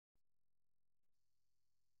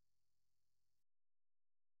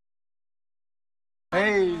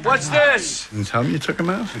Hey, what's this? Didn't tell me you took him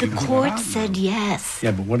out? The court said yes.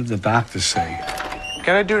 Yeah, but what did the doctor say?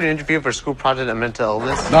 Can I do an interview for a school project on mental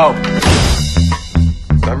illness? No.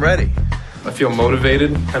 I'm ready. I feel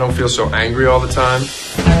motivated. I don't feel so angry all the time.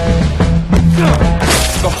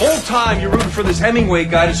 The whole time you're rooting for this Hemingway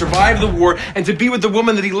guy to survive the war and to be with the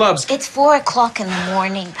woman that he loves. It's 4 o'clock in the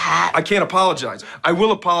morning, Pat. I can't apologize. I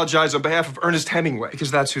will apologize on behalf of Ernest Hemingway,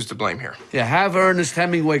 because that's who's to blame here. Yeah, have Ernest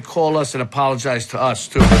Hemingway call us and apologize to us,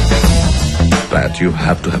 too. But you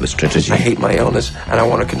have to have a strategy. I hate my illness, and I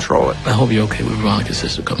want to control it. I hope you're okay with Veronica's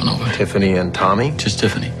sister coming over. Tiffany and Tommy? Just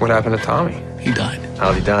Tiffany. What happened to Tommy? He died.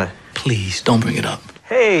 How'd he die? Please, don't bring it up.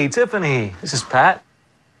 Hey, Tiffany. This is Pat.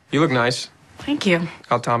 You look nice. Thank you.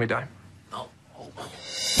 How'd Tommy die?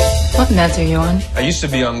 What meds are you on? I used to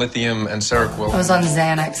be on lithium and Seroquel. I was on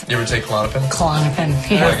Xanax. You ever take Klonopin?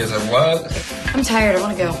 Klonopin, yeah. Like, is it what? I'm tired. I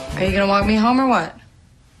want to go. Are you going to walk me home or what?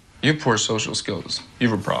 You have poor social skills. You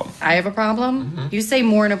have a problem. I have a problem? You say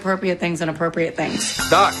more inappropriate things than appropriate things.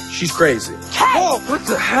 Doc, she's crazy. Whoa, what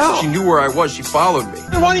the hell? She knew where I was. She followed me.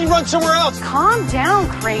 Why don't you run somewhere else? Calm down,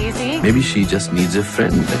 crazy. Maybe she just needs a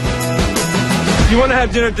friend. You want to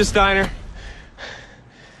have dinner at this diner?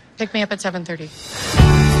 Pick me up at 7:30.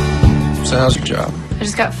 So how's your job? I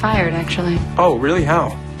just got fired, actually. Oh, really? How?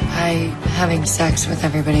 By having sex with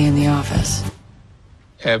everybody in the office.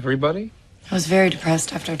 Everybody? I was very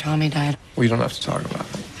depressed after Tommy died. We don't have to talk about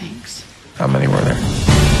it. Thanks. How many were there?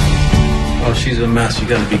 Oh, she's a mess. You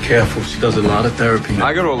gotta be careful. She does a lot of therapy.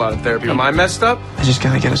 I go to a lot of therapy. Am I messed up? I just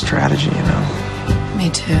gotta get a strategy, you know?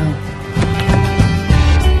 Me too.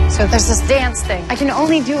 So there's this dance thing. I can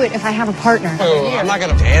only do it if I have a partner. Oh, I'm not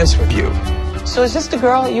gonna dance with you. So is this the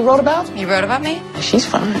girl you wrote about? You wrote about me? She's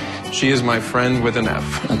fine. She is my friend with an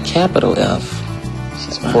F. A capital F.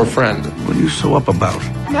 She's fine. For friend. What are you so up about?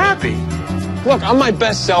 I'm happy. Look, I'm my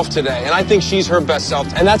best self today, and I think she's her best self,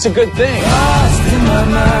 and that's a good thing. Lost in my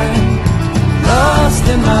mind. Lost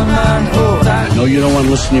in my mind. Oh, I know you don't want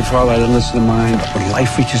to listen to your father. I didn't listen to mine. But when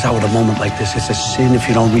life reaches out at a moment like this, it's a sin if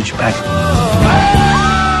you don't reach back.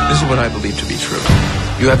 This is what I believe to be true.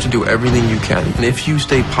 You have to do everything you can. And if you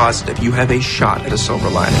stay positive, you have a shot at a silver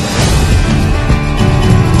lining.